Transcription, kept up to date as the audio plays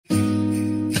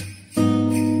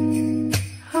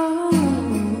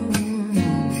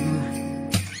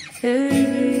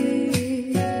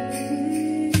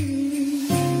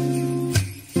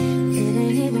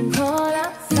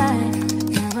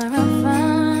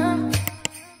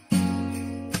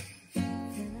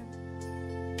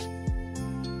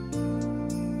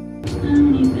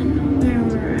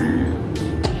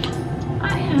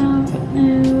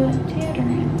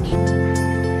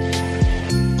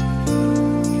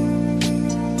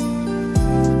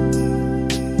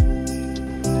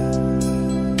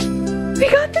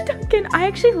Dunkin. I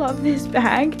actually love this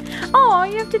bag. Oh,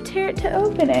 you have to tear it to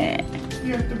open it.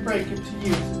 You have to break it to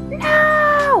use it.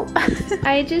 No!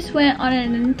 I just went on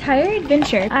an entire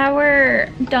adventure. Our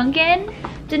Dunkin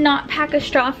did not pack a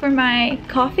straw for my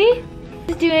coffee. I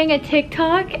was doing a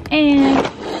TikTok and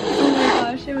oh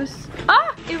my gosh, it was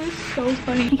so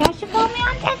funny. You guys should follow me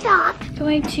on TikTok.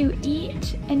 Going to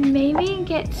eat and maybe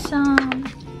get some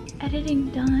editing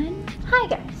done. Hi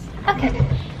guys. Okay,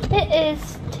 it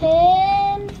is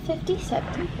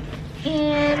 10:57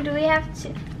 and we have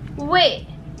to wait.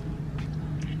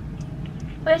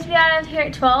 We're supposed to be out of here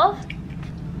at 12?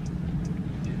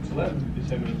 It's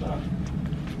 11:57 o'clock.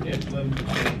 Yeah, it's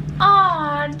 11:57.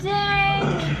 Aw, dang.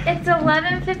 It's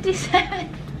 11:57.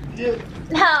 Yeah.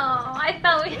 No, I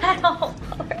thought we had a whole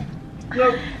hour.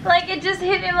 Nope. Like it just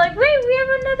hit me, I'm like, wait, we have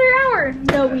another hour.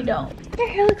 No, we don't. Your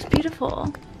hair looks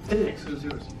beautiful. So is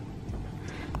yours.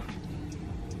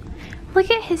 Look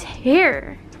at his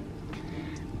hair.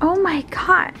 Oh my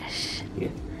gosh. Yeah.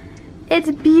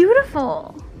 It's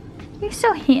beautiful. You're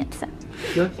so handsome.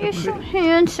 You're so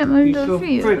handsome. I You're so love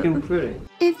you. freaking pretty.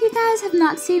 If you guys have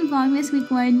not seen Vlogmas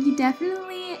week 1, you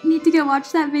definitely need to go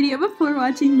watch that video before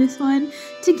watching this one.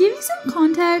 To give you some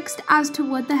context as to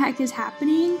what the heck is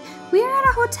happening, we are at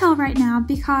a hotel right now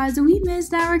because we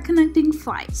missed our connecting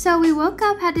flight. So we woke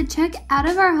up, had to check out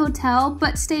of our hotel,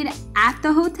 but stayed at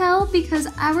the hotel because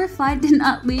our flight did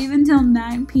not leave until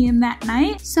 9 p.m. that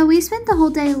night. So we spent the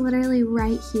whole day literally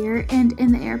right here and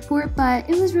in the airport, but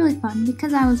it was really fun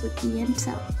because I was with Ian,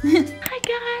 so. Hi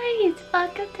guys,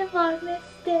 welcome to Vlogmas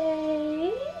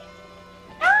Day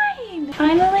 9.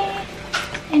 Finally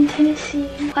in Tennessee.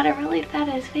 What a relief that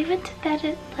is. We went to bed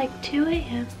at like 2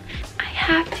 a.m. I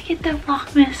have to get the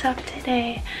Vlogmas up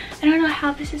today. I don't know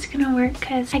how this is gonna work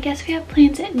because I guess we have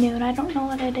plans at noon. I don't know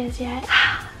what it is yet.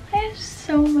 I have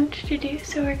so much to do,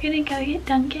 so we're gonna go get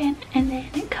Dunkin and then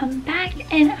come back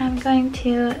and I'm going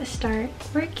to start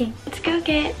working. Let's go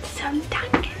get some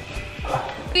Dunkin.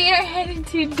 We are headed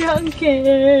to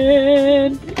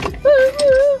Dunkin.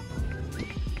 Woo-hoo.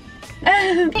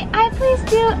 May I please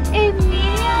do a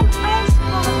medium iced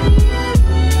coffee?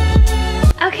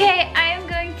 Okay, I am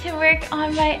going to work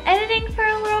on my editing for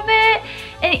a little bit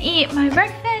and eat my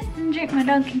breakfast and drink my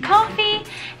Dunkin' coffee,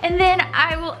 and then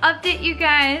I will update you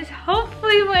guys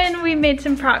hopefully when we made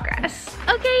some progress.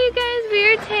 Okay, you guys, we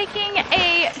are taking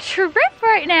a trip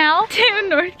right now to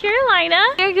North Carolina.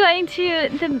 We're going to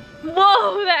the,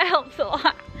 whoa, that helps a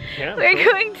lot. Yeah, we're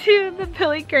going to the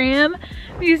Billy Graham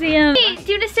Museum. Hey,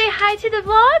 do you want to say hi to the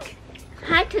vlog?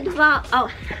 Hi to the vlog. Oh.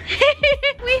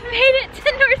 We made it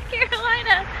to North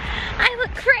Carolina. I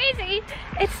look crazy.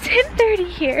 It's 10:30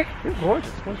 here. You're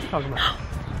gorgeous. What are you talking about?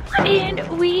 And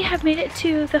we have made it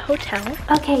to the hotel.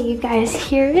 Okay, you guys,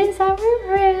 here is our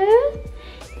room.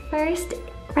 First,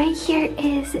 right here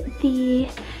is the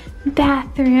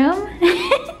bathroom.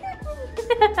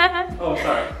 Oh,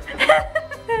 sorry.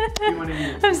 You want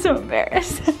any? I'm so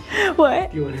embarrassed.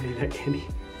 What? Do you want any of that candy?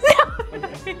 No.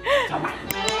 Okay.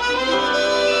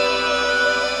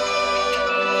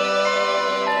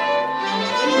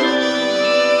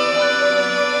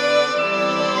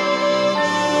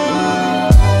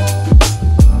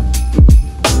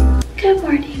 Good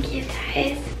morning, you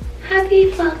guys.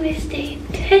 Happy Vlogmas Day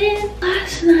 10.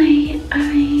 Last night,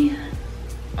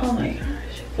 oh my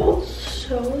gosh, felt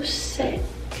so sick.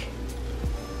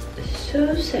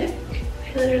 So sick.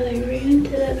 I literally ran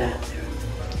into the bathroom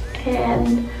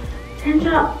and turns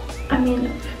out, I mean,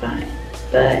 it was fine,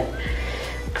 but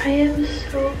I am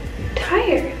so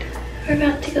tired. We're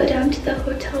about to go down to the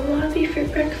hotel lobby for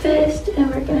breakfast and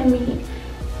we're gonna meet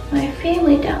my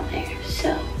family down there.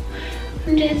 So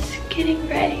I'm just getting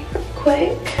ready real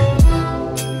quick.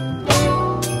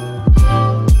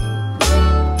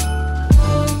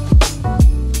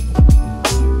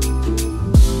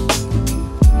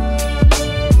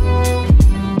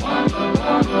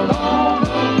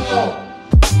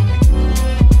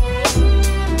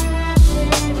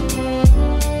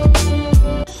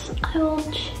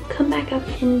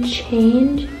 And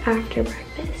change after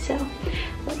breakfast, so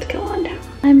let's go on down.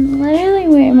 I'm literally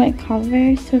wearing my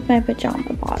Converse with my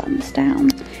pajama bottoms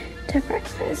down to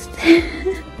breakfast.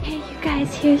 Hey you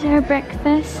guys, here's our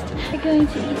breakfast. We're going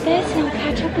to eat this and I'll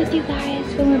catch up with you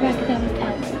guys when we're back at the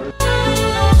hotel.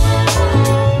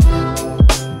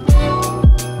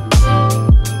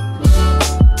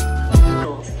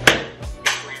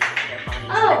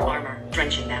 Oh,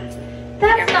 drenching them.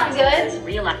 That's not good.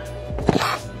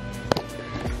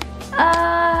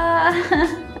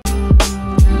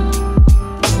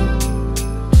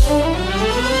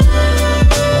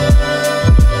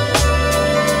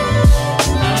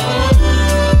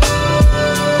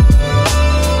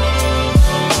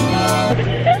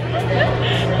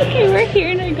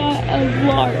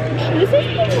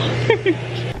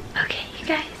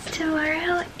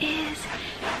 tomorrow is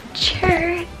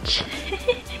church.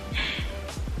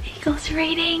 Eagles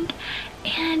rating,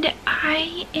 and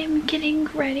I am getting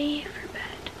ready for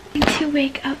bed. To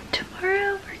wake up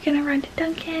tomorrow, we're gonna run to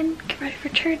Dunkin, get ready for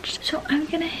church. So I'm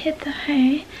gonna hit the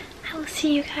hay. I will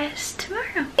see you guys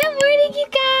tomorrow. Good morning, you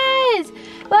guys!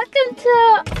 Welcome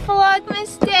to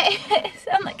Vlogmas Day.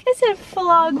 Sound like I said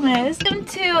Vlogmas. Welcome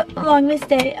to Vlogmas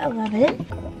Day 11.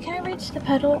 Can I reach the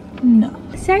pedal? No.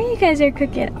 Sorry you guys are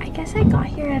crooked. I guess I got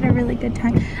here at a really good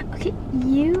time. Okay,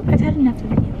 I've had enough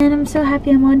of you. And I'm so happy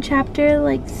I'm on chapter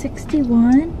like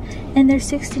 61, and there's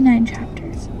 69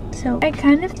 chapters. So I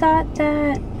kind of thought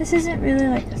that, this isn't really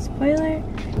like a spoiler,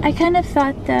 I kind of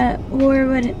thought that war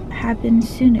would happen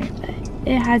sooner, but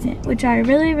it hasn't, which I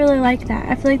really, really like that.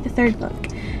 I feel like the third book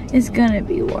is gonna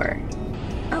be war.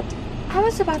 Oh, I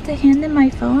was about to hand them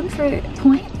my phone for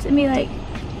points and be like,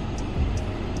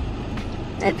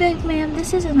 I'd be like, ma'am,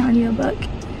 this is an audiobook.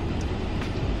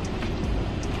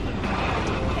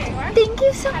 Thank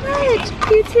you so much.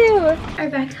 You too. We're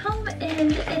back home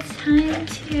and it's time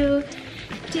to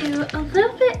do a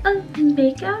little bit of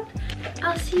makeup.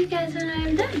 I'll see you guys when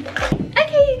I'm done.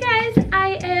 Okay, you guys,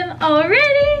 I am all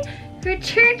ready for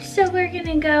church, so we're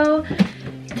gonna go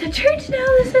to church now.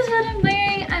 This is what I'm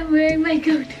wearing. I'm wearing my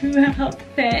go-to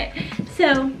outfit.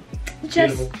 So,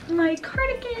 just my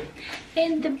cardigan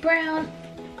and the brown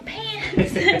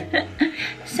pants.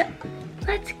 So,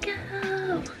 let's go.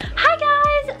 Hi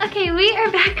guys! Okay, we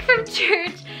are back from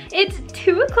church. It's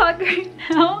 2 o'clock right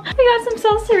now. We got some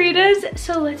salsaritas,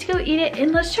 so let's go eat it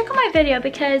and let's check on my video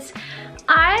because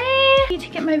I need to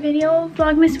get my video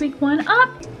Vlogmas week 1 up.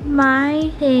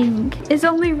 My thing is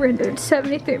only rendered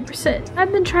 73%.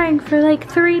 I've been trying for like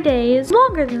 3 days,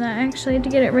 longer than that actually, to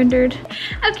get it rendered.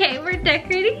 Okay, we're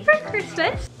decorating for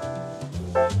Christmas.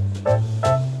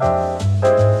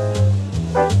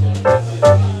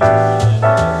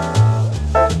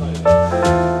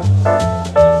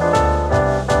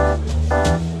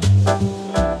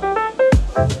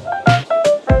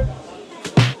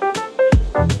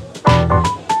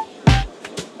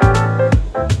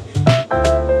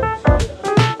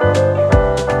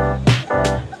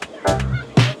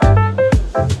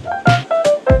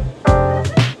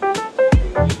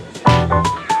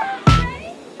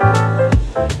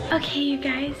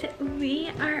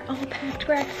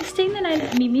 We're actually staying the night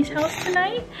at Mimi's house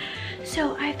tonight.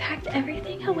 So I packed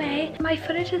everything away. My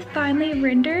footage is finally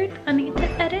rendered. I need to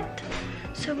edit.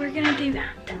 So we're gonna do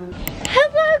that.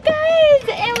 Hello guys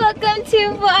and welcome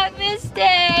to Vlogmas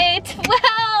Day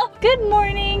 12. Good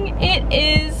morning. It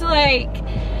is like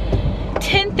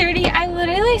 10:30. I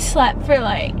literally slept for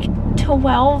like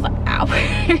 12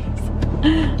 hours.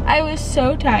 I was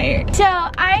so tired. So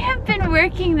I have been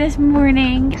working this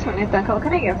morning. This one is Dunkin. What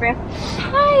can I get for you?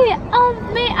 Hi,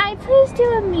 may I please do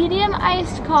a medium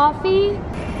iced coffee?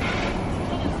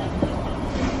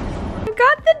 I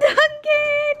got the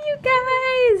Dunkin, you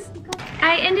guys!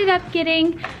 I ended up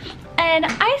getting an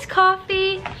iced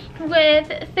coffee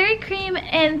with 3 cream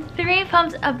and 3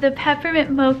 pumps of the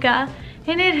peppermint mocha.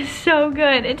 And it is so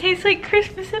good. It tastes like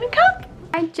Christmas in a cup.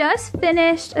 I just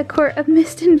finished a quart of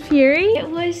Mist and Fury. It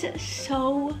was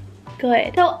so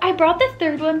good. So I brought the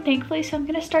 3rd one, thankfully, so I'm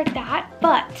gonna start that.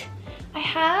 But I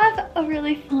have a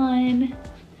really fun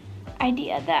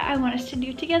idea that I want us to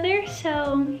do together.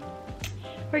 So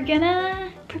we're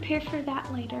gonna prepare for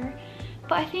that later.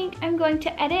 But I think I'm going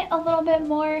to edit a little bit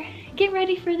more, get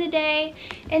ready for the day,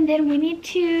 and then we need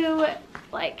to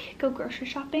like go grocery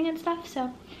shopping and stuff,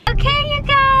 so. Okay, you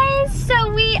guys,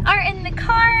 so we are in the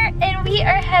car and we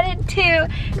are headed to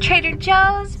Trader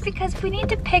Joe's because we need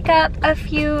to pick up a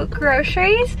few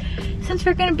groceries. Since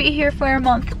we're gonna be here for a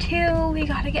month too, we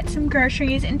gotta get some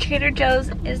groceries and Trader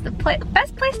Joe's is the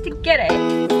best place to get it.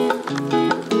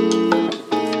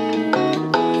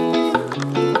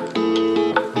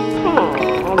 Oh,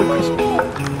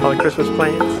 all the Christmas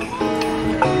plans.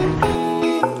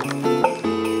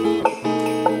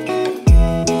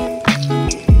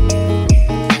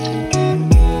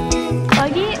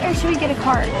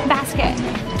 Cart. Basket.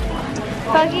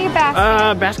 Buggy or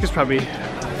basket? Basket's probably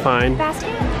fine.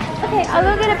 Basket? Okay, I'll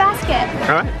go get a basket.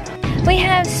 Alright. We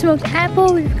have smoked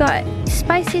apple, we've got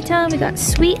spicy Italian, we got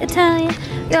sweet Italian,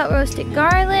 we got roasted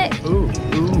garlic. Ooh,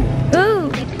 ooh.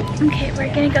 Ooh. Okay, we're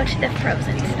gonna go to the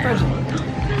frozen now. Frozen.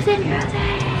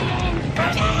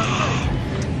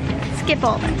 Skip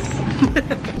all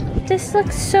this. This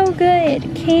looks so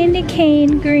good. Candy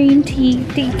cane green tea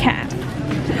decaf.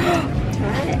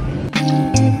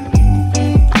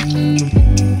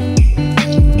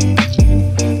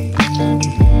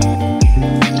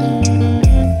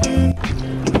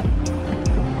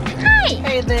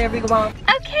 Hey there, big mom.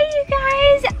 Okay, you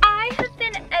guys,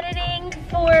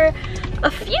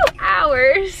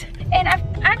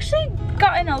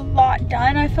 gotten a lot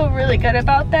done. I feel really good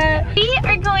about that. We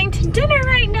are going to dinner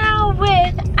right now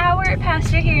with our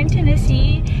pastor here in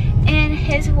Tennessee and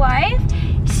his wife.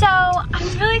 So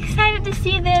I'm really excited to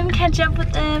see them, catch up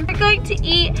with them. We're going to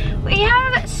eat. We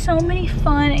have so many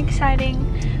fun, exciting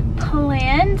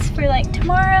plans for like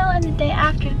tomorrow and the day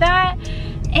after that.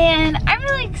 And I'm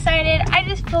really excited. I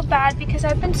just feel bad because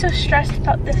I've been so stressed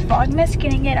about this Vlogmas,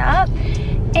 getting it up.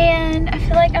 And I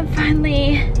feel like I'm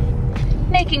finally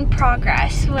making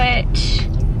progress, which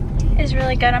is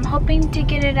really good. I'm hoping to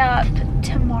get it up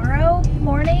tomorrow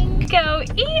morning. Go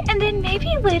eat, and then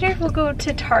maybe later we'll go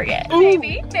to Target. Ooh.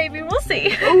 Maybe we'll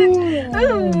see. Ooh.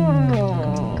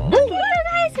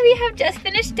 Guys, we have just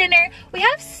finished dinner. We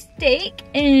have steak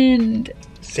and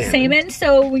salmon,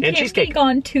 so we can't be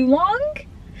gone too long.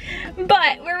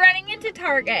 But we're running into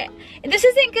Target. This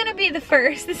isn't gonna be the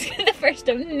first. This is the first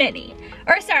of many.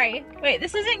 Or sorry, wait,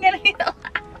 this isn't gonna be the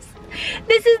last.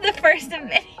 This is the first of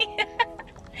many.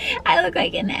 I look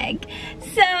like an egg.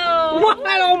 So. What?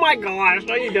 Oh my gosh,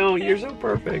 no you don't. You're so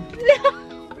perfect. No.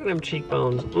 Look at them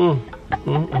cheekbones.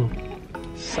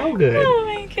 So good. Oh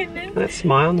my goodness. And that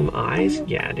smile in them eyes.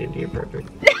 Yeah, dude, you're perfect.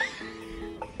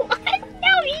 What?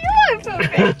 No, you are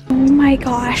perfect. Oh my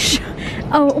gosh.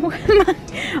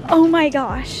 Oh my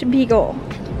gosh, Beagle.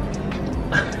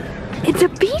 It's a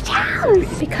beach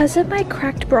house! Because of my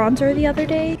cracked bronzer the other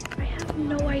day, I have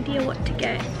no idea what to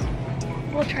get.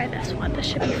 We'll try this one, this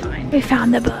should be fine. We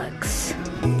found the books.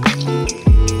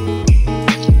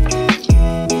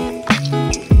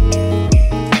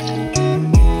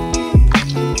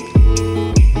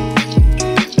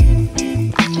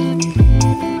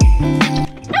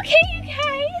 Okay, you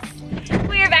guys,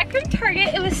 we are back from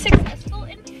Target. It was successful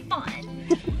and fun,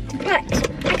 but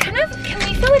can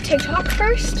we film a TikTok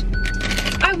first?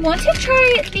 I want to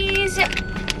try these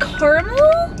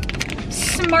caramel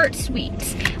smart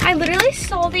sweets. I literally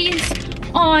saw these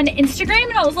on Instagram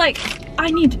and I was like, I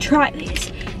need to try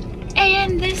these.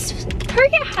 And this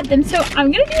Target had them, so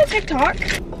I'm gonna do a TikTok.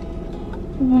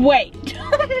 Wait.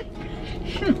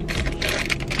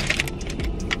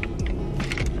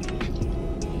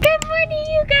 Good morning,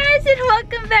 you guys, and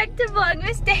welcome back to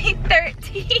Vlogmas Day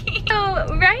 13.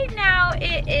 So right now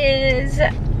it is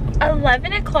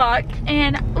 11 o'clock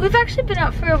and we've actually been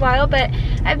up for a while, but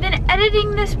I've been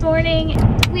editing this morning.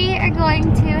 We are going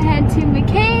to head to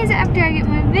McKay's after I get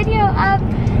my video up,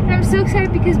 and I'm so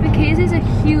excited because McKay's is a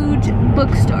huge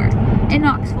bookstore in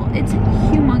Knoxville. It's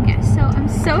humongous, so I'm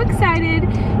so excited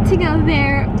to go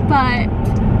there, but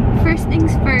first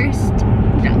things first,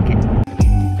 Dunkin.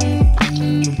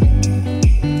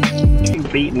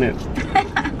 Beating it.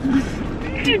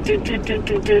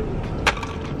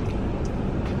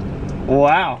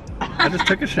 Wow, I just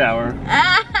took a shower.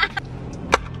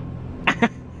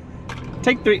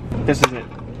 Take 3. This is it.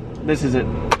 This is it.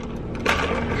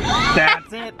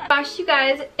 That's it. Gosh, you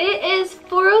guys, it is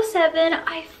 4:07.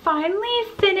 I finally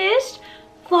finished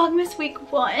Vlogmas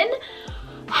week 1.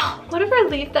 What a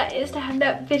relief that is to have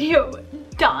that video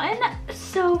done.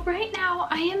 So right now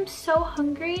I am so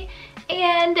hungry,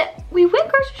 and we went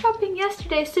grocery shopping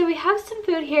yesterday, so we have some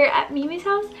food here at Mimi's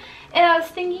house. And I was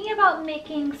thinking about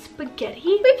making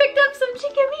spaghetti. We picked up some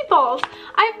chicken meatballs.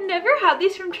 I've never had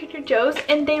these from Trader Joe's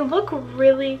and they look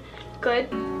really good.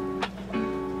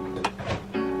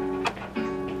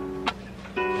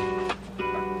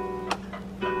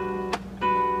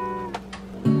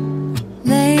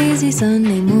 Lazy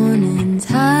Sunday mornings,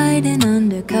 hiding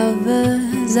under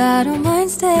covers. I don't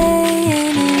mind staying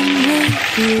in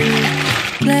with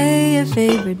you. Play your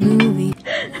favorite movie.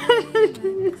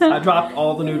 I dropped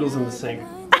all the noodles in the sink.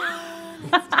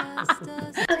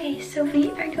 Okay, so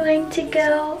we are going to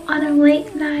go on a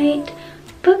late night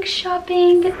book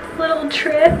shopping little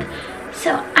trip.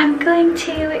 So I'm going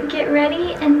to get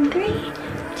ready in 3,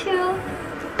 2.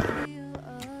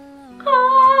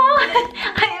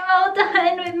 I am all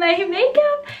done with my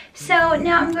makeup. So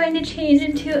now I'm going to change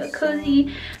into a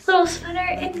cozy little sweater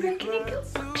and we're gonna go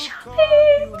book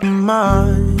shopping.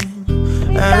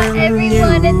 We've got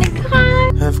everyone in the car.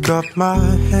 I've got my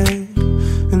head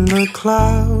in the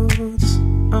clouds.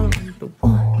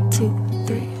 1, 2,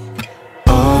 3.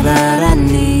 All that I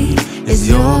need is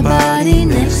your body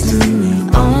next to me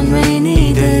on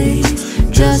rainy days.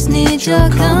 Just need your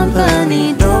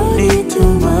company, don't need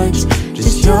too much.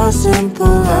 Just your simple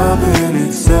love and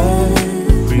it's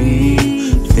everything.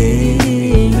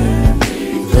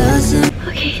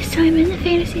 Okay, so I'm in the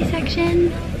fantasy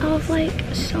section of like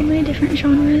so many different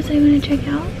genres I want to check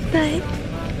out, but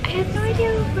I have no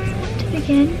idea where I want to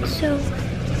begin, so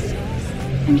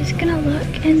I'm just gonna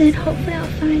look and then hopefully I'll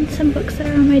find some books that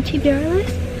are on my TBR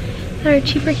list that are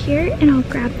cheaper here and I'll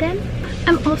grab them.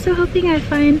 I'm also hoping I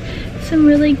find some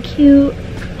really cute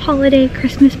holiday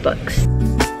Christmas books.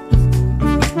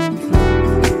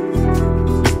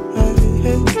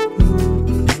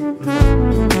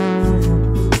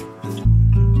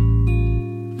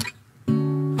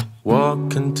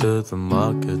 Walking to the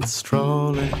market,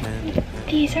 strolling.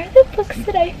 These are the books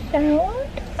that I found.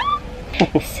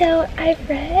 So I've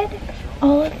read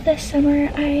all of the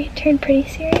Summer I Turned Pretty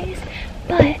series,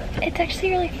 but it's actually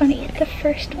really funny. The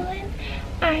first one,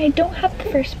 I don't have the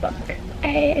first book.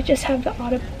 I just have the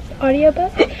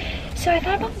audiobook. So I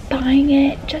thought about buying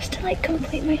it just to like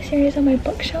complete my series on my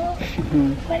bookshelf.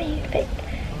 What do you think?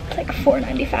 It's like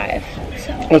 $4.95.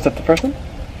 So. Was that the first one?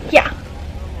 Yeah.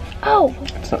 Oh.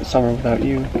 It's not Summer Without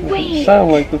You. Wait. It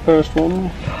sound like the first one.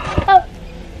 Oh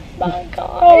my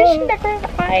gosh, never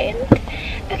mind.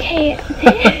 Okay,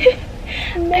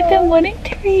 I've been wanting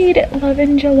to read Love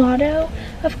and Gelato,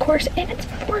 of course, and it's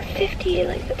 $4.50,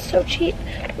 like that's so cheap.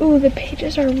 Ooh, the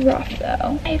pages are rough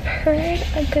though. I've heard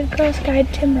A Good Girl's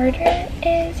Guide to Murder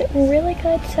is really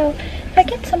good, so if I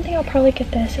get something, I'll probably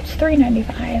get this. It's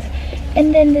 $3.95.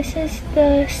 And then this is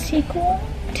the sequel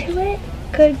to it,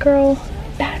 Good Girl,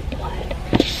 Bad Blood.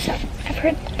 So I've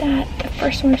heard that the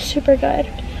first one is super good.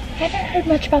 I haven't heard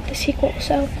much about the sequel,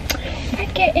 so if I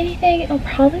get anything, it'll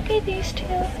probably be these two.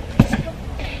 So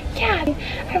yeah,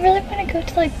 I really want to go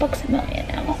to like Books A Million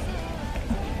now.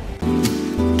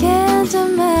 Can't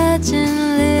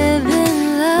imagine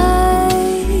living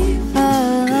life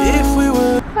If we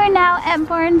were We're now at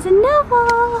Barnes &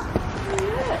 Noble.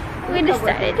 We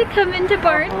decided to come into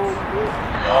Barnes.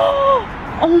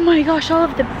 Oh my gosh, all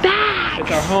of the bags.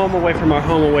 It's our home away from our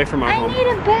home away from our I home. need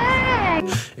a bag.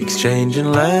 exchanging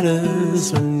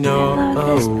letters when you're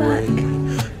love this away.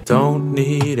 Don't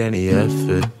need any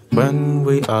effort when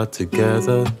we are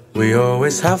together. We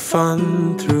always have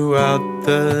fun throughout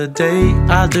the day.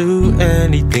 I'll do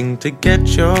anything to get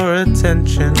your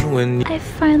attention when I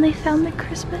finally found the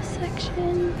Christmas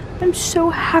section. I'm so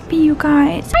happy, you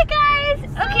guys. Hi guys!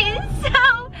 Okay,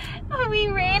 so we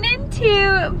ran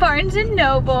into Barnes &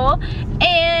 Noble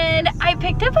and I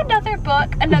picked up another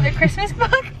book, another Christmas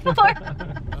book for...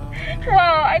 Whoa,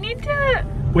 I need to...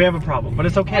 We have a problem, but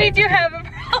it's okay. We do have a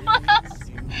problem.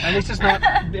 At least it's not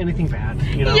anything bad,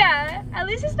 you know? Yeah, at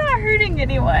least it's not hurting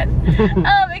anyone.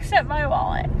 Except my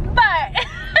wallet. But...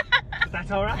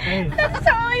 That's alright. That's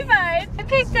totally fine. I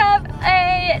picked up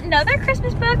another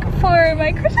Christmas book for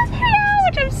my Christmas video,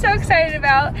 which I'm so excited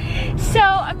about. So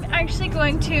I'm actually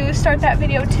going to start that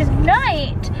video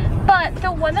tonight. But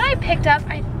the one that I picked up,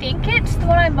 I think it's the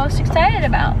one I'm most excited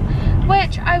about.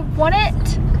 Which I want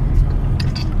it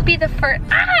to be the first.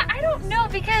 I don't know,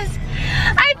 because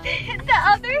the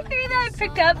other three that I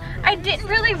picked up, I didn't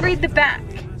really read the back.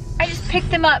 I just picked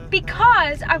them up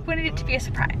because I wanted it to be a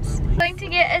surprise. I'm going to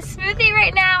get a smoothie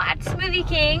right now at Smoothie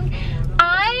King.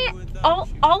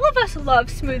 All of us love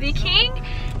Smoothie King,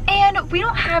 and we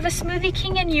don't have a Smoothie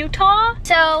King in Utah.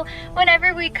 So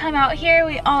whenever we come out here,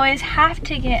 we always have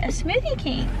to get a Smoothie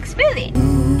King smoothie.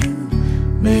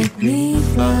 make me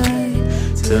fly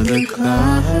to the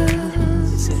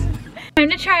clouds. Time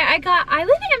to try. I got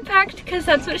Island Impact because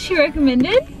that's what she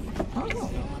recommended.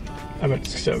 I bet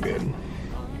it's so good.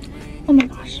 Oh my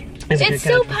gosh. It's It's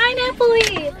so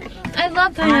pineapple-y. I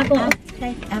love pineapple.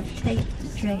 I've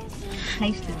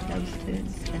tasted those two.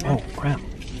 And Oh, crap.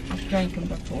 I've drank them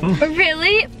before.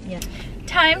 Really? Yeah.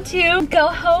 Time to go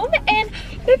home and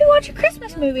maybe watch a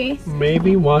Christmas movie.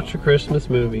 Maybe watch a Christmas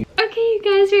movie. Okay, you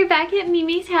guys, we're back at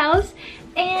Mimi's house,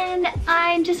 and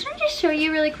I just wanted to show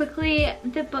you really quickly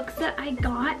the books that I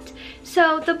got.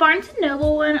 So the Barnes &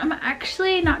 Noble one, I'm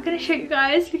actually not going to show you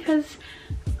guys because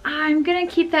I'm going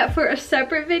to keep that for a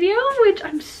separate video, which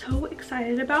I'm so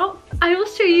excited about. I will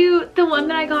show you the one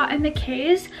that I got in the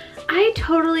case. I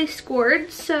totally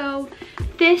scored, so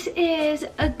this is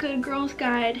A Good Girl's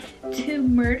Guide to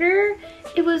Murder.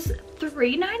 It was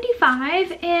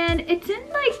 $3.95 and it's in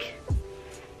like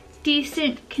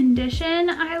decent condition,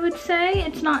 I would say.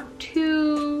 It's not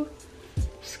too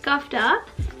scuffed up,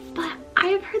 but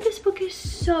I've heard this book is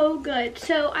so good,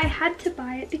 so I had to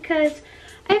buy it because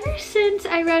ever since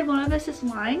I read One of Us is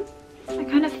Lying, I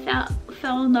kind of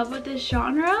fell in love with this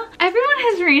genre. Everyone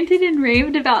has ranted and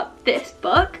raved about this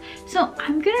book, so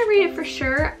I'm gonna read it for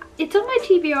sure. It's on my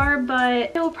TBR,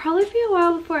 but it will probably be a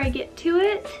while before I get to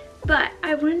it. But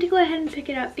I wanted to go ahead and pick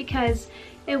it up because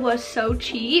it was so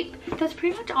cheap. That's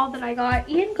pretty much all that I got.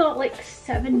 Ian got like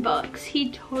 7 books.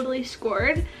 He totally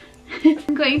scored.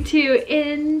 I'm going to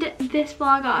end this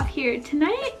vlog off here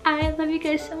tonight. I love you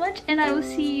guys so much, and I will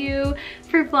see you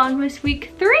for Vlogmas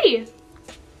week 3.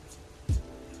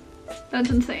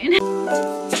 That's insane.